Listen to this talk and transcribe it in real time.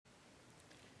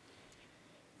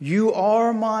You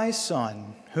are my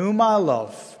Son, whom I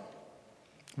love.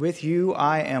 With you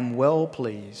I am well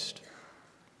pleased.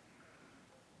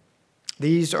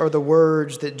 These are the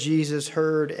words that Jesus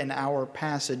heard in our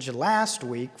passage last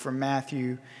week from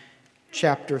Matthew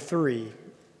chapter 3,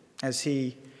 as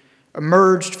he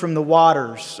emerged from the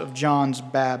waters of John's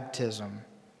baptism.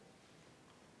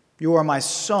 You are my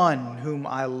Son, whom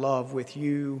I love. With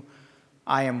you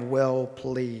I am well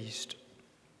pleased.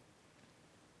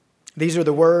 These are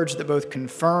the words that both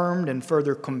confirmed and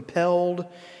further compelled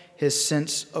his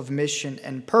sense of mission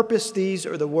and purpose. These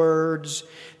are the words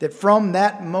that from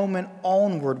that moment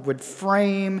onward would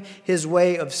frame his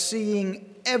way of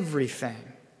seeing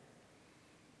everything.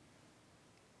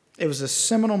 It was a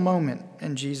seminal moment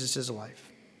in Jesus'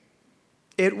 life.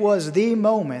 It was the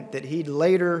moment that he'd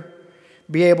later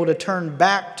be able to turn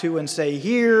back to and say,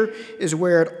 here is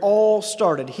where it all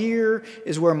started. Here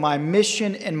is where my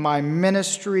mission and my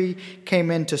ministry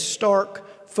came into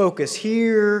stark focus.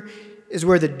 Here is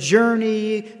where the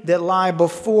journey that lie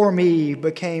before me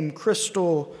became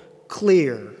crystal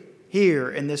clear. Here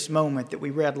in this moment that we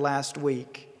read last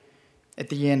week at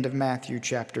the end of Matthew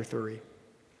chapter 3.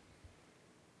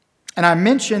 And I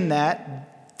mentioned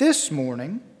that this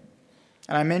morning.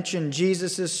 And I mentioned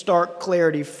Jesus' stark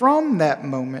clarity from that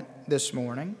moment this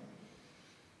morning,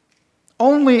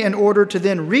 only in order to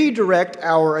then redirect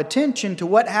our attention to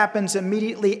what happens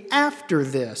immediately after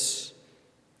this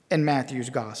in Matthew's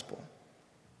gospel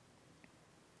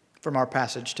from our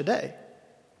passage today.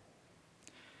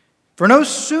 For no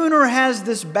sooner has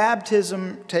this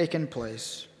baptism taken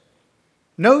place,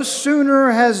 no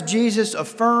sooner has Jesus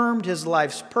affirmed his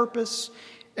life's purpose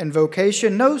and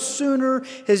vocation, no sooner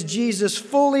has Jesus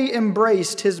fully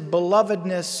embraced his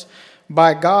belovedness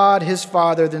by God his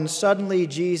Father than suddenly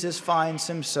Jesus finds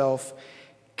himself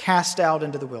cast out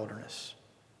into the wilderness.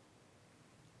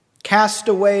 Cast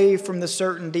away from the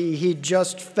certainty he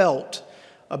just felt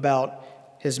about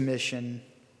his mission.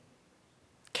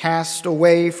 Cast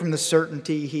away from the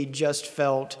certainty he just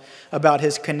felt about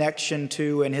his connection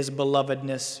to and his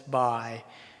belovedness by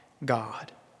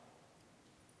God.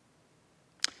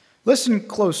 Listen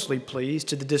closely, please,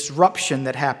 to the disruption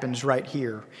that happens right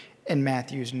here in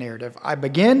Matthew's narrative. I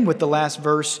begin with the last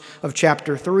verse of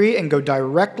chapter 3 and go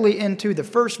directly into the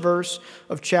first verse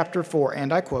of chapter 4,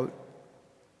 and I quote,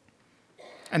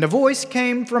 "And a voice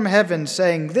came from heaven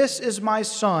saying, 'This is my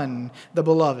Son, the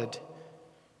beloved,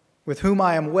 with whom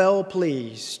I am well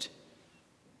pleased.'"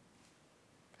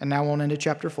 And now on into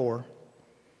chapter 4.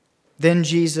 "Then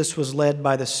Jesus was led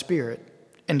by the Spirit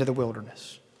into the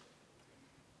wilderness."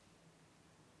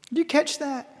 Do you catch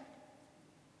that?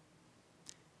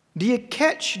 Do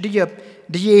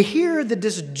you hear the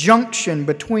disjunction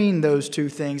between those two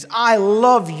things? I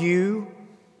love you.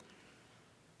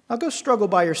 Now go struggle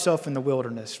by yourself in the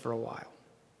wilderness for a while.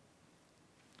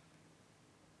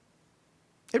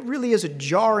 It really is a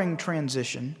jarring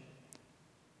transition,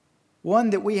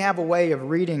 one that we have a way of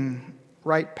reading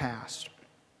right past.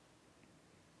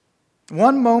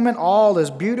 One moment, all is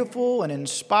beautiful and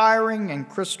inspiring and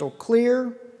crystal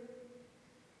clear.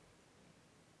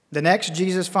 The next,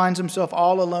 Jesus finds himself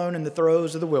all alone in the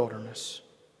throes of the wilderness.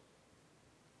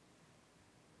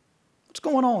 What's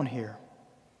going on here?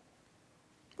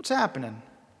 What's happening?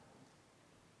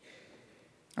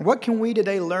 And what can we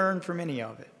today learn from any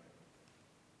of it?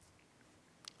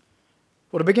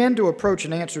 Well, to begin to approach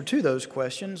an answer to those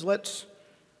questions, let's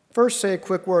first say a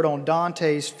quick word on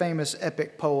Dante's famous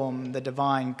epic poem, The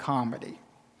Divine Comedy.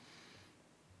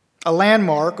 A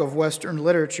landmark of Western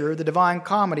literature, The Divine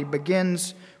Comedy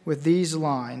begins with these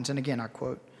lines, and again I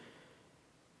quote,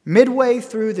 "Midway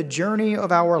through the journey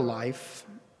of our life,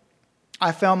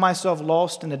 I found myself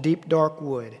lost in a deep dark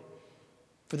wood,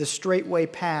 for the straightway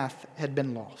path had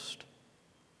been lost."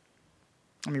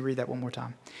 Let me read that one more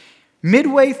time.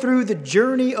 "Midway through the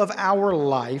journey of our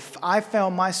life, I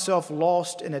found myself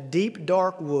lost in a deep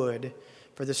dark wood,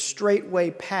 for the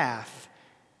straightway path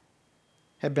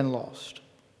had been lost."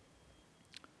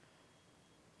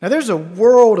 Now, there's a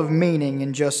world of meaning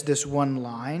in just this one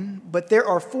line, but there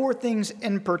are four things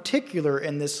in particular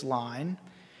in this line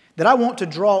that I want to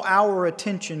draw our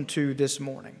attention to this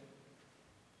morning.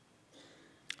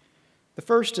 The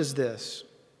first is this.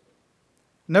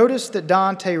 Notice that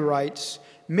Dante writes,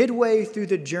 midway through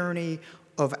the journey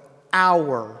of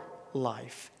our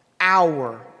life,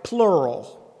 our,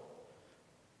 plural,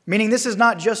 meaning this is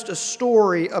not just a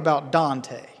story about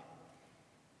Dante.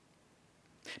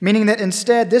 Meaning that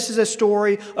instead, this is a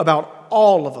story about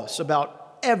all of us,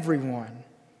 about everyone,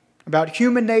 about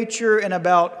human nature and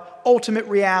about ultimate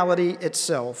reality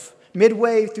itself,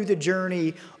 midway through the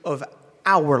journey of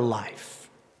our life.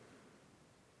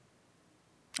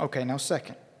 Okay, now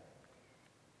second.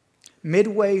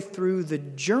 Midway through the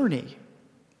journey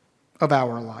of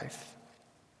our life.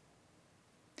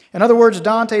 In other words,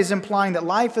 Dante is implying that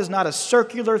life is not a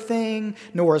circular thing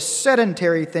nor a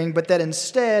sedentary thing, but that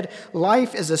instead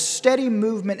life is a steady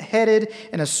movement headed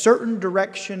in a certain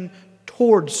direction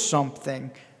towards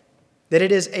something. That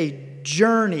it is a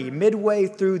journey, midway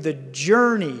through the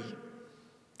journey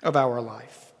of our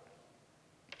life.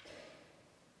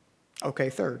 Okay,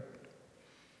 third.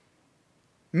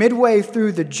 Midway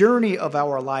through the journey of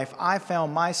our life, I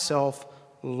found myself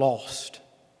lost.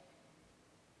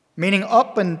 Meaning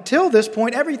up until this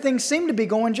point, everything seemed to be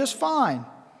going just fine.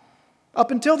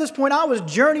 Up until this point, I was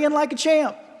journeying like a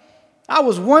champ. I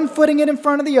was one footing it in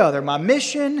front of the other. My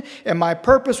mission and my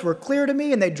purpose were clear to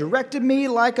me, and they directed me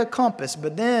like a compass.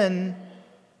 But then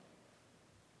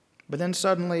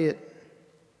suddenly it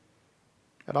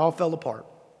all fell apart.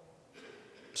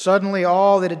 Suddenly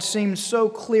all that had seemed so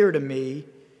clear to me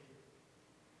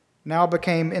now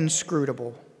became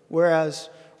inscrutable. Whereas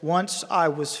once I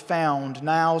was found,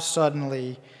 now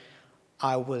suddenly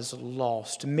I was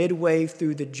lost. Midway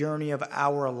through the journey of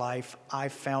our life, I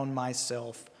found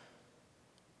myself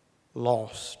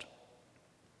lost.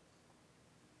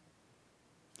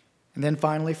 And then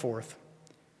finally, fourth,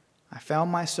 I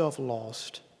found myself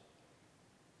lost,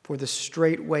 for the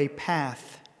straightway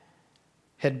path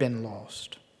had been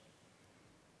lost.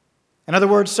 In other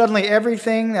words, suddenly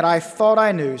everything that I thought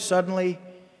I knew, suddenly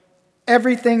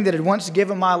everything that had once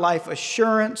given my life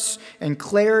assurance and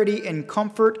clarity and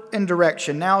comfort and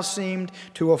direction now seemed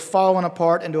to have fallen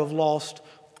apart and to have lost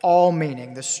all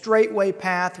meaning. The straightway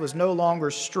path was no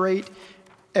longer straight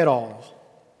at all.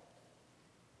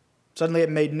 Suddenly it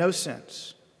made no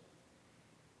sense.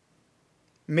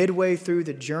 Midway through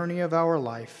the journey of our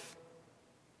life,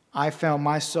 I found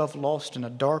myself lost in a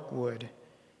dark wood,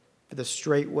 for the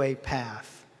straightway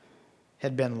path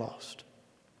had been lost.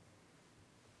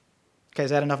 Okay,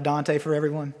 is that enough Dante for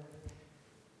everyone?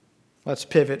 Let's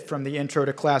pivot from the intro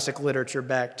to classic literature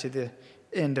back to the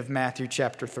end of Matthew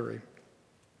chapter 3.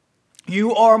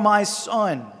 You are my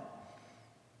son,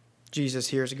 Jesus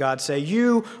hears God say.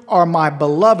 You are my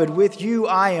beloved. With you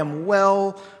I am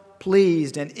well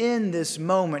pleased. And in this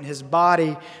moment, his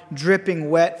body dripping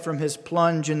wet from his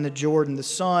plunge in the Jordan, the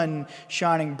sun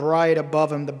shining bright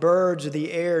above him, the birds of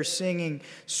the air singing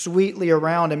sweetly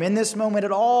around him. In this moment,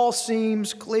 it all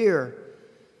seems clear.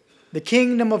 The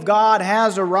kingdom of God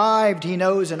has arrived, he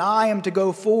knows, and I am to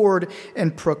go forward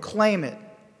and proclaim it.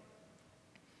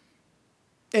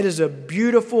 It is a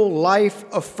beautiful,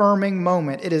 life-affirming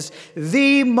moment. It is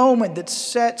the moment that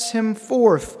sets him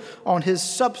forth on his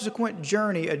subsequent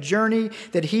journey, a journey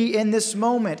that he, in this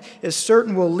moment, is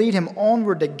certain will lead him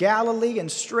onward to Galilee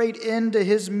and straight into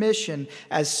his mission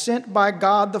as sent by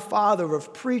God the Father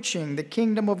of preaching the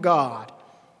kingdom of God.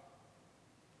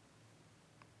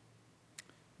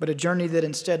 But a journey that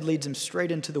instead leads him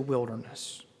straight into the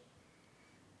wilderness,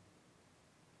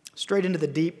 straight into the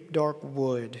deep, dark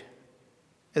wood,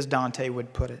 as Dante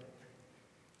would put it.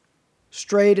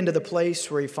 Straight into the place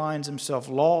where he finds himself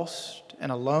lost and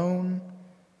alone.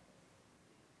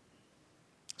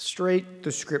 Straight,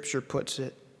 the Scripture puts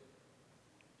it,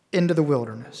 into the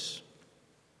wilderness.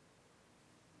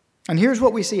 And here's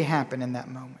what we see happen in that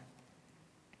moment.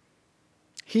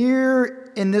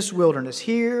 Here in this wilderness,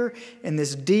 here in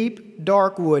this deep,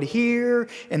 dark wood, here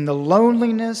in the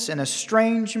loneliness and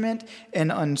estrangement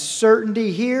and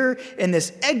uncertainty, here in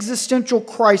this existential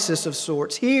crisis of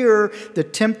sorts, here the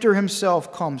tempter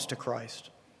himself comes to Christ.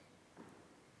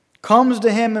 Comes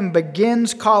to him and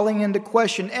begins calling into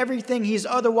question everything he's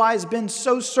otherwise been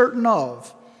so certain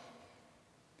of.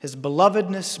 His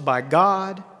belovedness by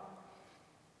God,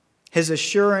 his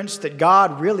assurance that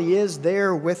God really is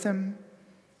there with him,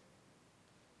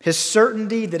 his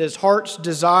certainty that his heart's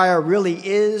desire really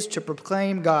is to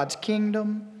proclaim God's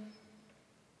kingdom.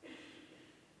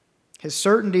 His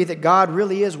certainty that God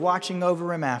really is watching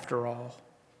over him after all.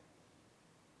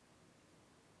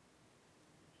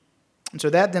 And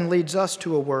so that then leads us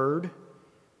to a word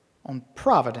on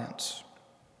providence.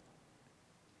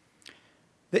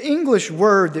 The English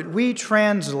word that we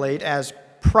translate as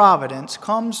providence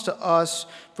comes to us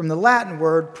from the Latin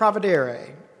word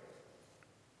providere.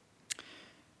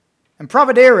 And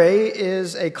providere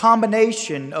is a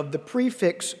combination of the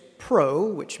prefix pro,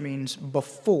 which means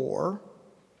before,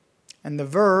 and the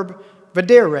verb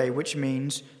vedere, which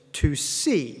means to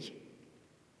see.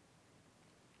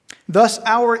 Thus,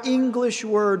 our English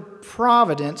word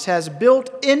providence has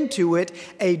built into it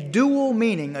a dual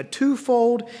meaning, a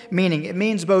twofold meaning. It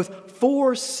means both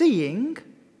foreseeing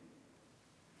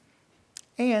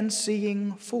and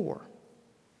seeing for.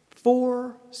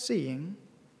 foreseeing,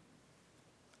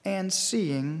 and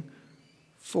seeing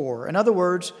for. In other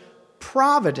words,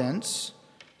 providence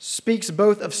speaks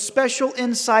both of special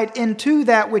insight into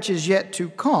that which is yet to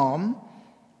come,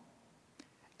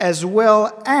 as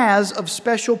well as of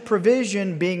special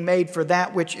provision being made for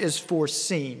that which is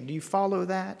foreseen. Do you follow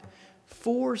that?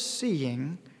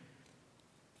 Foreseeing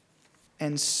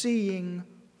and seeing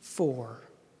for.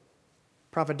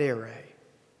 Providere.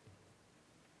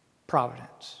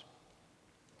 Providence.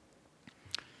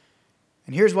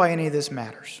 And here's why any of this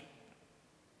matters.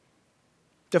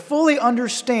 To fully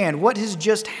understand what has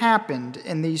just happened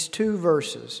in these two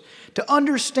verses, to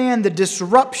understand the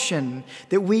disruption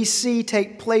that we see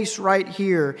take place right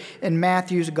here in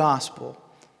Matthew's gospel,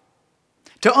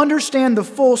 to understand the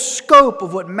full scope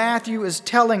of what Matthew is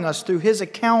telling us through his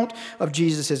account of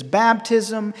Jesus'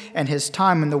 baptism and his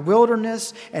time in the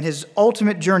wilderness and his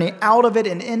ultimate journey out of it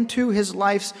and into his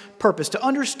life's purpose, to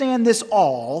understand this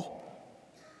all,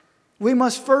 we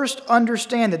must first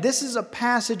understand that this is a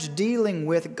passage dealing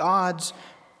with God's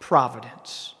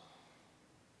providence,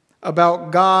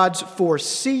 about God's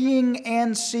foreseeing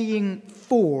and seeing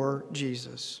for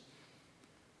Jesus,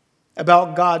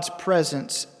 about God's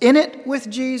presence in it with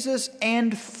Jesus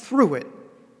and through it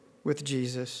with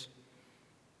Jesus,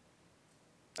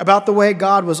 about the way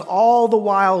God was all the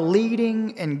while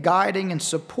leading and guiding and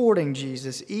supporting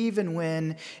Jesus even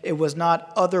when it was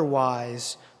not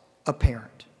otherwise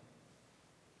apparent.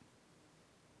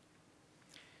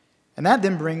 And that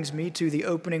then brings me to the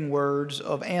opening words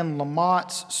of Anne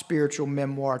Lamott's spiritual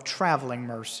memoir, Traveling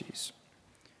Mercies.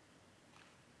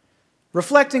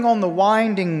 Reflecting on the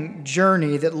winding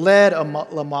journey that led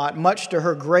Lamott, much to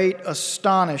her great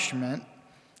astonishment,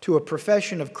 to a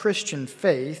profession of Christian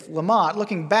faith, Lamott,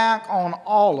 looking back on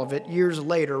all of it years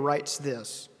later, writes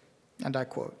this, and I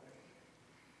quote,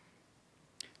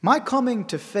 "My coming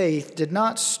to faith did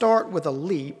not start with a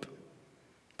leap,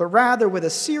 but rather with a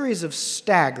series of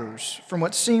staggers from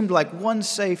what seemed like one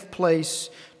safe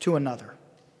place to another.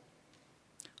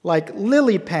 Like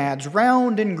lily pads,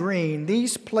 round and green,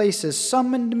 these places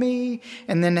summoned me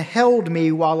and then held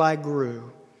me while I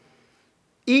grew.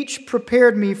 Each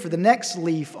prepared me for the next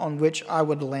leaf on which I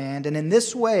would land, and in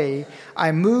this way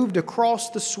I moved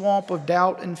across the swamp of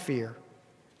doubt and fear.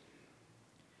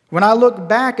 When I look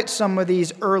back at some of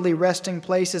these early resting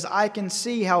places, I can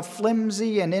see how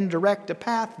flimsy and indirect a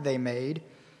path they made.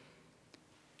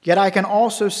 Yet I can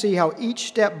also see how each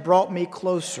step brought me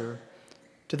closer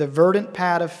to the verdant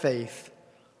pad of faith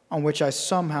on which I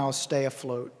somehow stay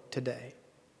afloat today."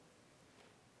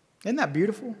 Isn't that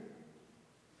beautiful?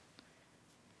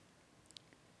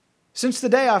 Since the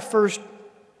day I first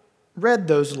read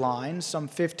those lines some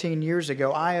 15 years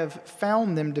ago, I have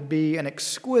found them to be an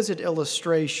exquisite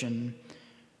illustration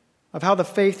of how the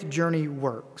faith journey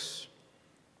works.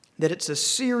 That it's a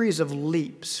series of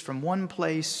leaps from one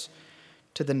place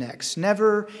to the next.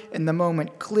 Never in the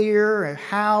moment clear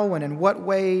how and in what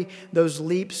way those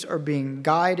leaps are being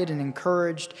guided and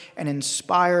encouraged and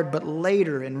inspired, but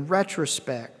later, in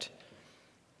retrospect,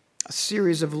 a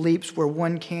series of leaps where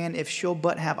one can, if she'll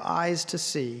but have eyes to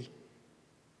see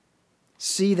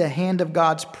the hand of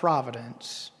God's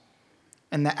providence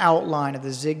and the outline of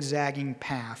the zigzagging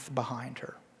path behind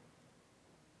her.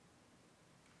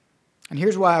 And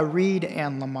here's why I read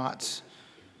Anne Lamott's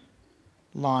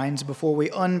lines before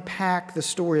we unpack the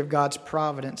story of God's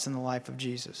providence in the life of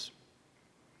Jesus.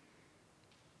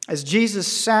 As Jesus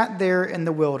sat there in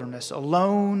the wilderness,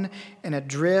 alone and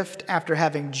adrift, after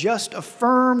having just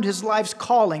affirmed his life's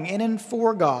calling in and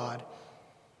for God,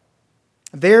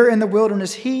 there in the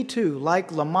wilderness, he too,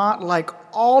 like Lamott, like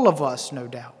all of us, no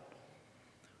doubt,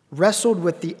 wrestled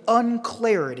with the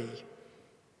unclarity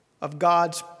of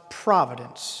God's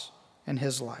providence in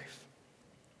his life.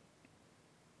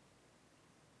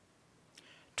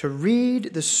 To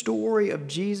read the story of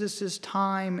Jesus'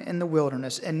 time in the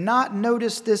wilderness and not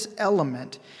notice this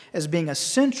element as being a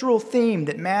central theme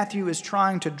that Matthew is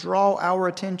trying to draw our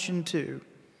attention to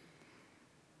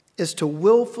is to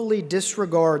willfully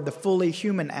disregard the fully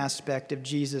human aspect of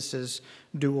Jesus'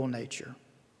 dual nature.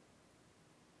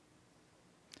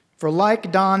 For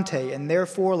like Dante, and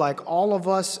therefore like all of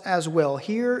us as well,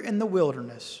 here in the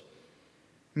wilderness,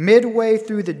 midway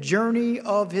through the journey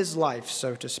of his life,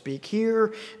 so to speak,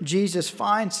 here Jesus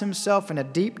finds himself in a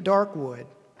deep, dark wood.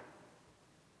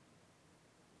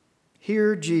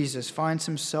 Here Jesus finds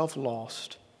himself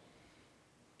lost,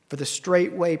 for the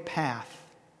straightway path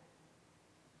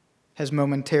has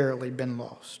momentarily been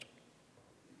lost.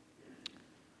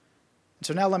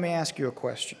 So now let me ask you a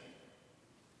question.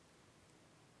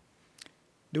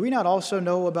 Do we not also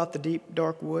know about the deep,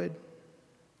 dark wood?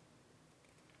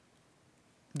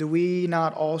 Do we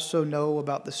not also know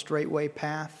about the straightway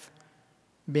path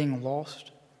being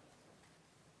lost?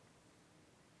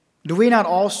 Do we not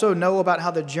also know about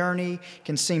how the journey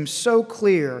can seem so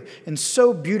clear and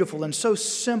so beautiful and so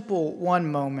simple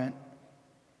one moment,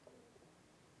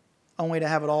 only to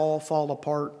have it all fall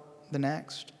apart the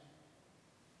next?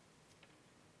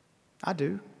 I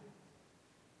do.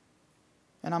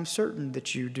 And I'm certain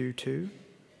that you do too.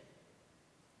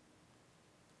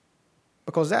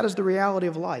 Because that is the reality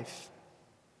of life.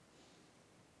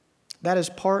 That is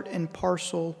part and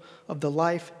parcel of the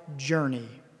life journey.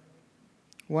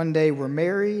 One day we're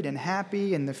married and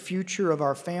happy, and the future of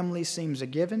our family seems a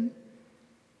given.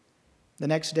 The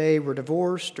next day we're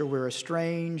divorced, or we're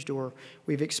estranged, or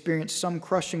we've experienced some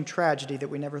crushing tragedy that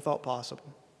we never thought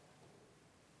possible.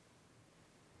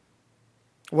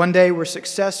 One day we're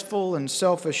successful and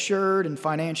self-assured and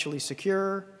financially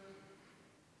secure.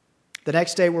 The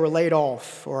next day we're laid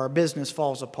off, or our business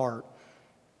falls apart,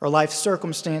 or life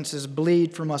circumstances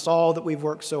bleed from us all that we've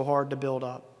worked so hard to build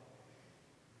up.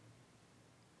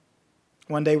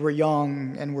 One day we're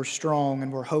young and we're strong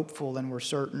and we're hopeful and we're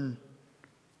certain.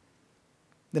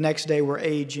 The next day we're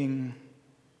aging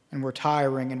and we're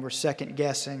tiring and we're second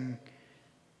guessing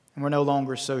and we're no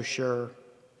longer so sure.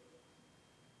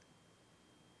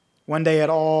 One day it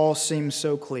all seems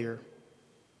so clear.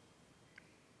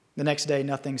 The next day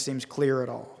nothing seems clear at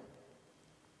all.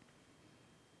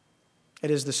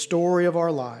 It is the story of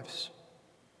our lives.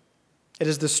 It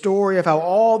is the story of how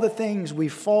all the things we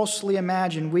falsely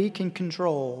imagine we can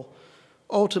control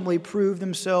ultimately prove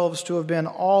themselves to have been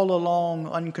all along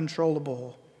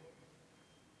uncontrollable.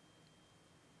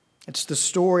 It's the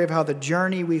story of how the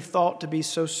journey we thought to be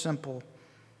so simple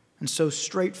and so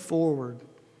straightforward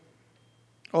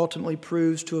ultimately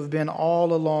proves to have been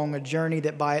all along a journey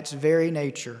that by its very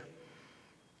nature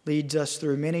leads us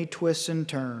through many twists and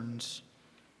turns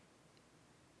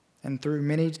and through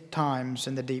many times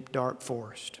in the deep, dark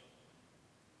forest.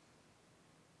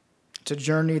 It's a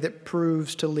journey that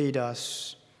proves to lead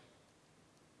us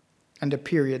into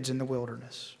periods in the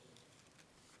wilderness.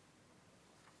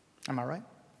 Am I right?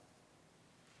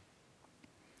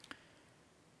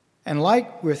 And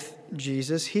like with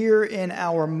Jesus, here in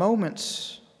our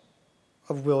moments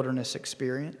of wilderness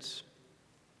experience,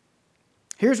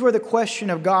 here's where the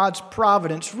question of God's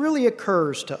providence really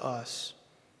occurs to us,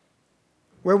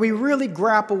 where we really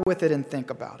grapple with it and think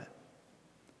about it.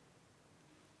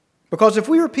 Because if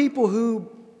we are people who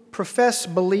profess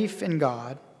belief in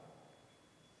God,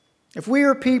 if we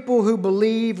are people who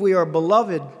believe we are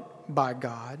beloved by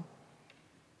God,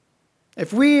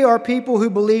 if we are people who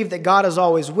believe that God is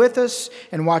always with us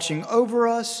and watching over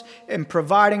us and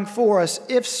providing for us,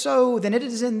 if so, then it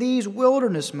is in these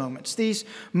wilderness moments, these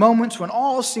moments when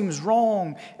all seems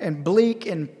wrong and bleak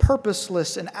and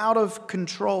purposeless and out of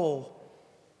control.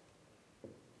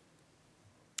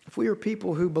 If we are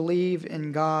people who believe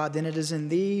in God, then it is in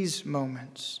these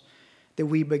moments that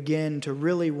we begin to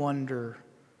really wonder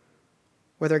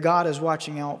whether God is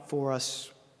watching out for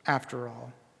us after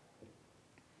all.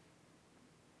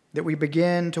 That we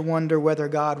begin to wonder whether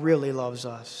God really loves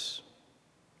us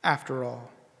after all.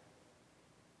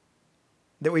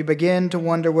 That we begin to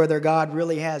wonder whether God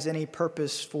really has any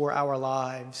purpose for our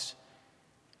lives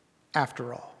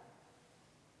after all.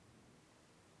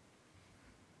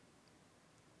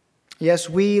 Yes,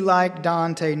 we, like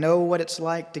Dante, know what it's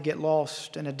like to get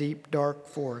lost in a deep, dark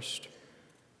forest,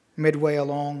 midway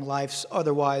along life's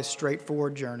otherwise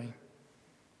straightforward journey.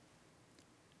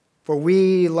 For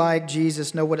we, like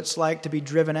Jesus, know what it's like to be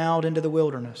driven out into the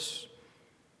wilderness,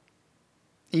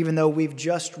 even though we've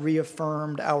just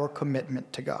reaffirmed our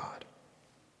commitment to God.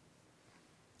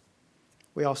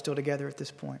 We all still together at this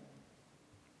point?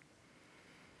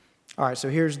 All right, so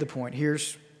here's the point.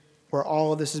 Here's where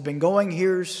all of this has been going.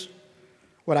 Here's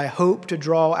what I hope to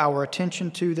draw our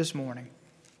attention to this morning.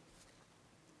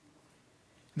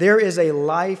 There is a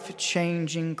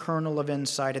life-changing kernel of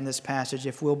insight in this passage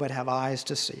if we'll but have eyes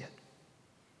to see it.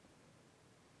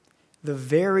 The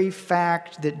very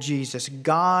fact that Jesus,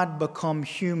 God become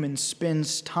human,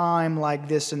 spends time like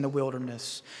this in the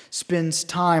wilderness, spends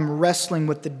time wrestling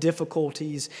with the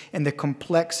difficulties and the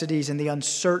complexities and the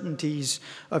uncertainties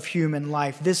of human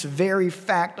life. This very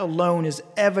fact alone is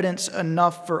evidence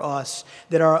enough for us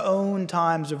that our own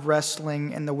times of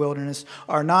wrestling in the wilderness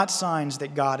are not signs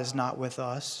that God is not with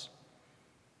us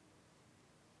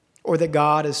or that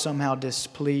God is somehow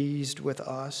displeased with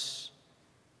us.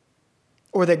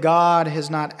 or that God has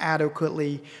not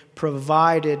adequately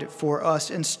provided for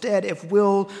us. Instead, if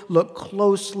we'll look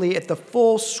closely at the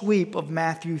full sweep of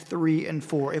Matthew 3 and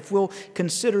 4, if we'll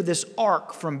consider this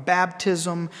arc from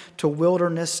baptism to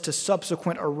wilderness to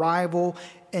subsequent arrival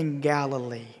in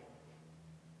Galilee,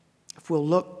 if we'll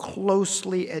look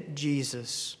closely at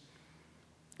Jesus,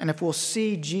 and if we'll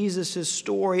see Jesus'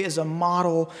 story as a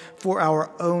model for our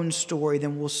own story,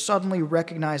 then we'll suddenly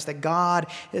recognize that God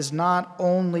is not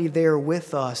only there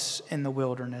with us in the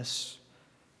wilderness,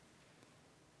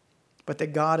 but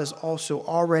that God is also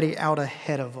already out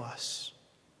ahead of us,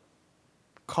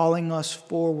 calling us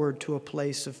forward to a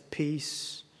place of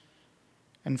peace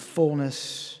and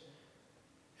fullness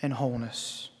and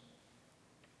wholeness.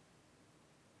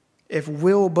 If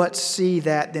we'll but see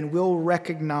that, then we'll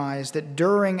recognize that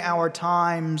during our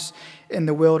times in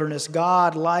the wilderness,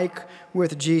 God, like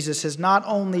with Jesus, has not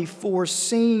only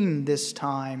foreseen this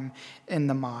time in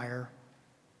the mire,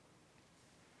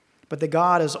 but that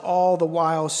God is all the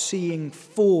while seeing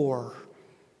for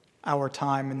our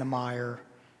time in the mire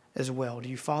as well. Do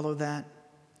you follow that?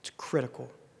 It's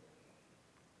critical.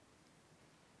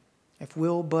 If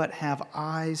we'll but have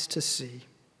eyes to see,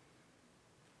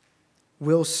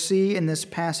 we'll see in this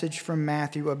passage from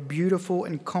Matthew a beautiful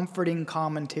and comforting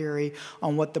commentary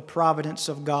on what the providence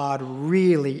of God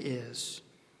really is.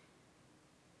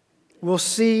 We'll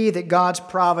see that God's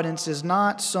providence is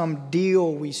not some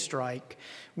deal we strike,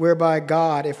 whereby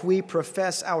God, if we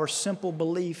profess our simple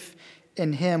belief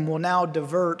in Him, will now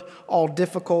divert all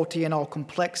difficulty and all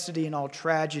complexity and all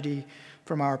tragedy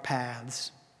from our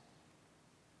paths.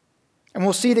 And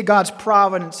we'll see that God's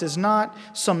providence is not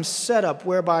some setup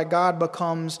whereby God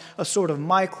becomes a sort of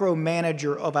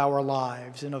micromanager of our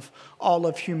lives and of all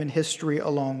of human history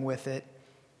along with it.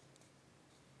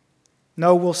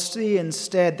 No, we'll see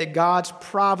instead that God's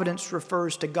providence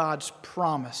refers to God's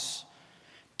promise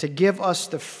to give us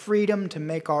the freedom to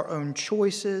make our own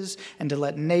choices and to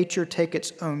let nature take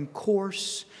its own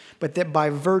course, but that by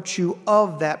virtue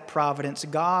of that providence,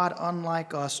 God,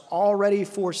 unlike us, already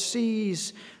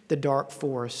foresees the dark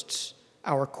forests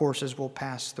our courses will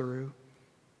pass through.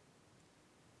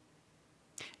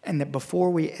 And that before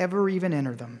we ever even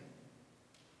enter them,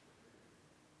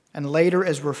 and later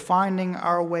as we're finding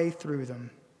our way through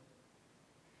them,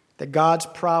 that God's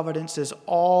providence is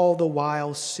all the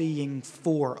while seeing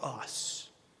for us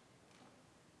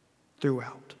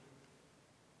throughout.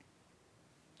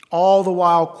 All the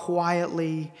while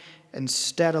quietly and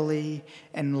steadily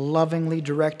and lovingly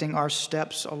directing our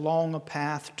steps along a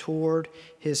path toward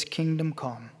His kingdom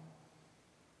come.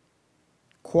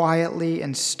 Quietly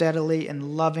and steadily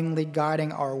and lovingly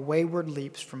guiding our wayward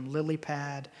leaps from lily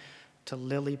pad to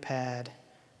lily pad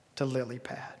to lily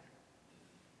pad.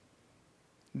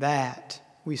 That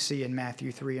we see in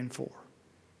Matthew 3 and 4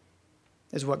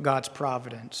 is what God's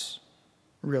providence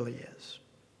really is.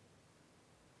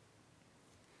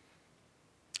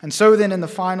 And so then, in the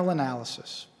final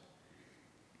analysis,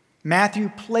 Matthew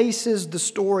places the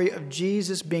story of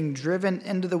Jesus being driven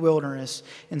into the wilderness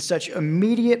in such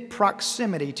immediate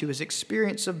proximity to his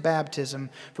experience of baptism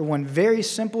for one very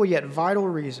simple yet vital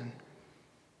reason.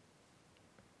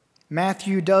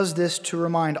 Matthew does this to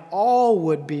remind all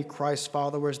would-be Christ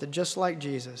followers that just like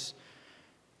Jesus,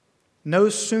 no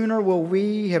sooner will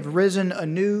we have risen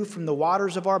anew from the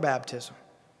waters of our baptism,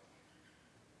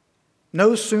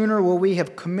 no sooner will we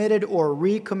have committed or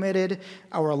recommitted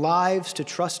our lives to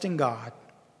trusting God.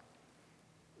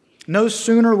 No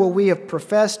sooner will we have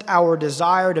professed our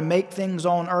desire to make things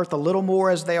on earth a little more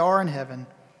as they are in heaven.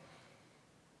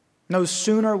 No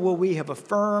sooner will we have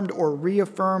affirmed or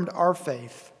reaffirmed our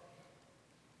faith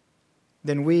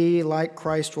than we, like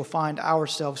Christ, will find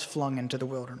ourselves flung into the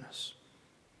wilderness.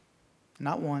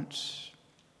 Not once,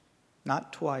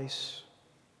 not twice,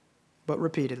 but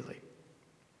repeatedly.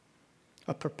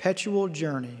 A perpetual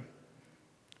journey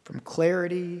from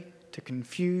clarity to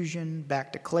confusion,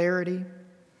 back to clarity,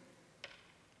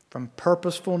 from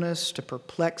purposefulness to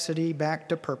perplexity, back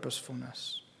to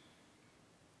purposefulness.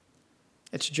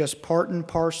 It's just part and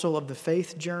parcel of the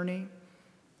faith journey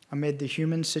amid the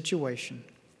human situation.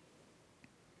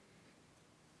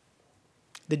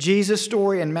 The Jesus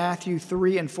story in Matthew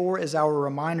 3 and 4 is our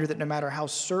reminder that no matter how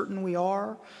certain we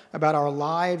are about our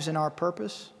lives and our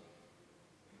purpose,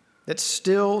 that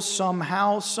still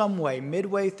somehow, some way,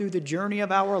 midway through the journey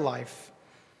of our life,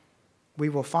 we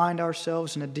will find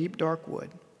ourselves in a deep, dark wood.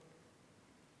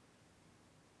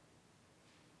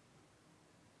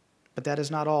 But that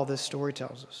is not all this story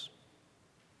tells us.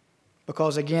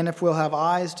 Because again, if we'll have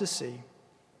eyes to see,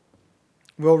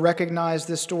 We'll recognize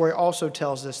this story also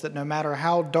tells us that no matter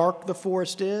how dark the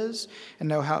forest is, and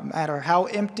no matter how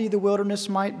empty the wilderness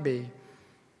might be,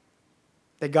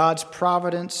 that God's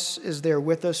providence is there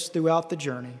with us throughout the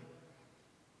journey,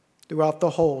 throughout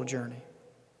the whole journey.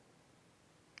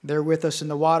 They're with us in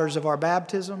the waters of our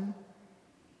baptism.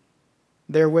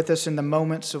 They're with us in the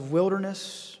moments of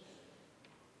wilderness.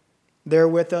 They're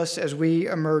with us as we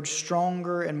emerge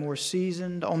stronger and more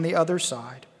seasoned on the other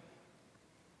side.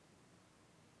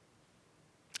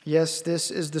 Yes,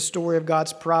 this is the story of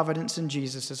God's providence in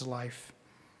Jesus' life.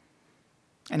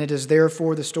 And it is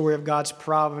therefore the story of God's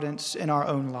providence in our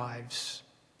own lives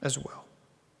as well.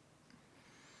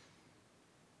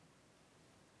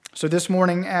 So this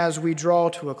morning, as we draw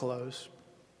to a close,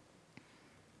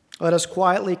 let us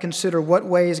quietly consider what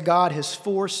ways God has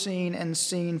foreseen and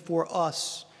seen for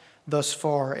us thus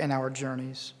far in our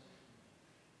journeys.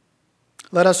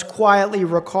 Let us quietly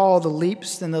recall the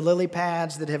leaps and the lily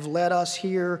pads that have led us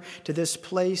here to this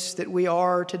place that we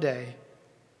are today.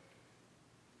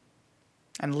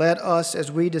 And let us,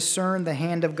 as we discern the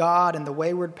hand of God and the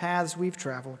wayward paths we've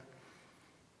traveled,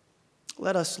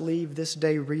 let us leave this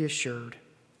day reassured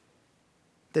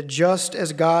that just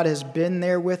as God has been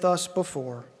there with us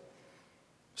before,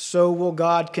 so will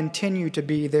God continue to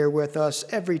be there with us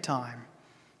every time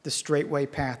the straightway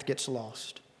path gets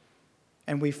lost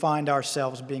and we find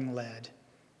ourselves being led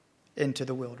into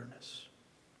the wilderness.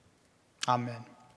 Amen.